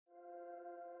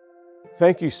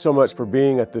Thank you so much for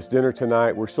being at this dinner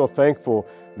tonight. We're so thankful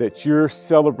that you're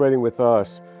celebrating with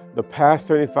us the past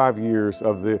 75 years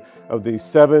of the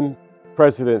 7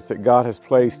 presidents that God has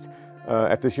placed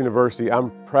at this university. I'm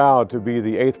proud to be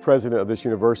the 8th president of this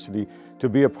university, to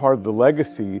be a part of the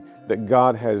legacy that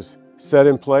God has set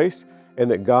in place and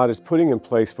that God is putting in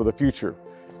place for the future.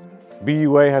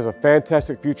 BUA has a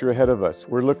fantastic future ahead of us.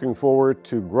 We're looking forward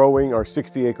to growing our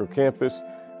 60-acre campus.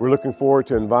 We're looking forward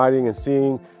to inviting and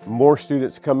seeing more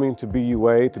students coming to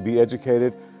BUA to be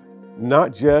educated,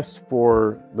 not just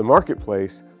for the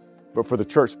marketplace, but for the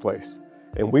church place.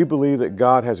 And we believe that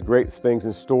God has great things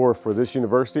in store for this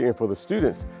university and for the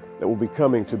students that will be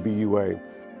coming to BUA.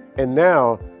 And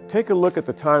now, take a look at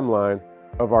the timeline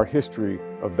of our history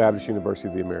of Baptist University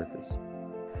of the Americas.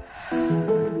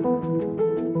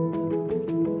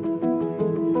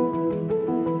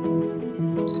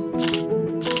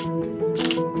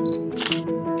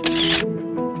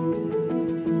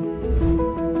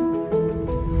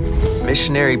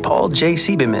 Missionary Paul J.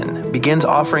 Siebemann begins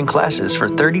offering classes for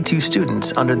 32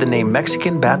 students under the name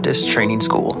Mexican Baptist Training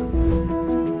School.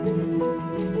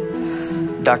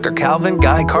 Dr. Calvin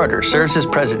Guy Carter serves as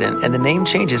president, and the name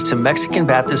changes to Mexican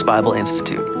Baptist Bible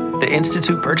Institute. The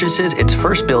institute purchases its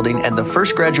first building, and the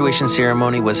first graduation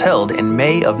ceremony was held in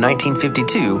May of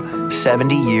 1952,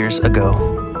 70 years ago.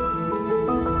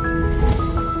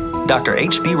 Dr.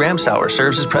 H.B. Ramsauer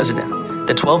serves as president.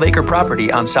 The 12-acre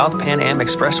property on South Pan Am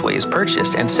Expressway is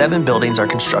purchased and 7 buildings are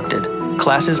constructed.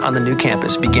 Classes on the new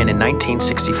campus begin in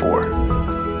 1964.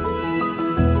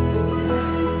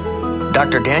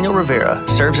 Dr. Daniel Rivera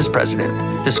serves as president.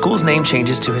 The school's name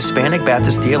changes to Hispanic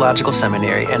Baptist Theological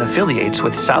Seminary and affiliates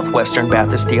with Southwestern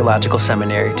Baptist Theological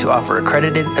Seminary to offer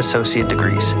accredited associate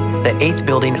degrees. The 8th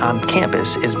building on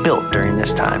campus is built during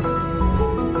this time.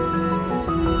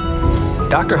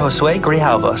 Dr. Josue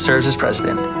Grijalva serves as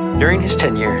president. During his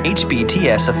tenure,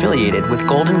 HBTS affiliated with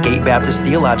Golden Gate Baptist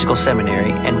Theological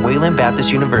Seminary and Wayland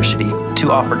Baptist University to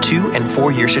offer 2- and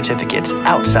 4-year certificates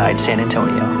outside San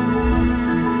Antonio.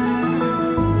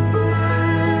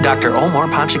 Dr. Omar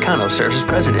Panchicano serves as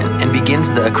president and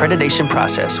begins the accreditation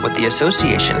process with the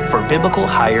Association for Biblical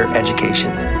Higher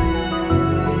Education.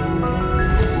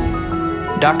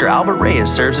 Dr. Albert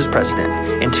Reyes serves as president.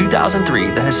 In 2003,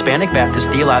 the Hispanic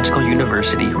Baptist Theological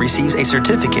University receives a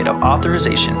certificate of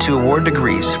authorization to award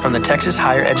degrees from the Texas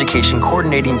Higher Education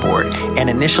Coordinating Board and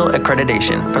initial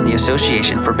accreditation from the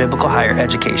Association for Biblical Higher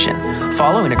Education.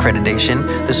 Following accreditation,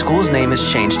 the school's name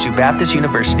is changed to Baptist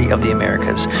University of the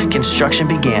Americas. Construction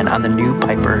began on the new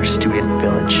Piper Student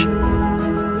Village.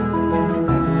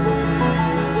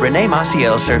 Renee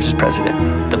Maciel serves as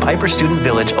president. The Piper Student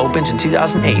Village opens in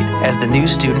 2008 as the new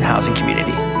student housing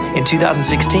community. In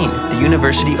 2016, the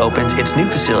university opens its new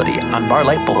facility on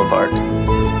Barlight Boulevard.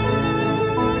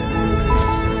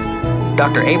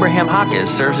 Dr. Abraham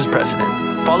Hawkes serves as president.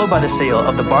 Followed by the sale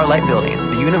of the Barlight building,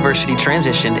 the university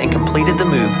transitioned and completed the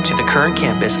move to the current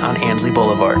campus on Ansley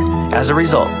Boulevard. As a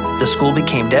result, the school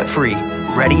became debt-free,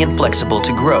 ready and flexible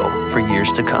to grow for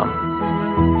years to come.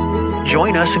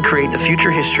 Join us and create the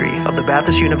future history of the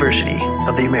Baptist University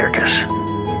of the Americas.